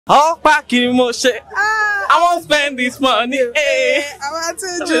Oh, packing motion. I won't spend this money. Hey. I want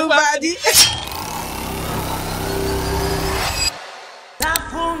to do body.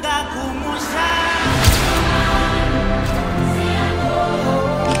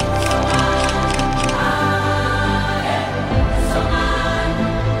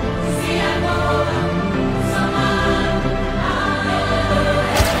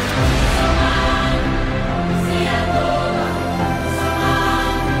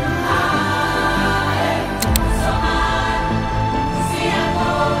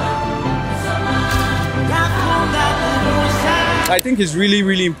 I think it's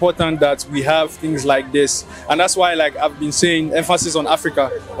really important that we have things like this, and that's why, like I've been saying, emphasis on Africa.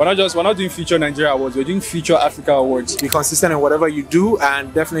 We're not doing Future Nigeria Awards, we're doing Future Africa Awards. Be consistent in whatever you do,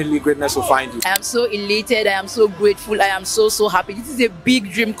 and definitely greatness will find you. I am so elated, I am so grateful, I am so happy. This is a big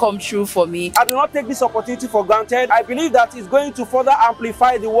dream come true for me. I do not take this opportunity for granted. I believe that it's going to further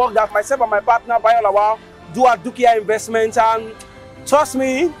amplify the work that myself and my partner Bayo do at Dukia Investments, and trust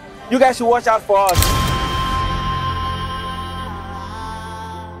me, you guys should watch out for us.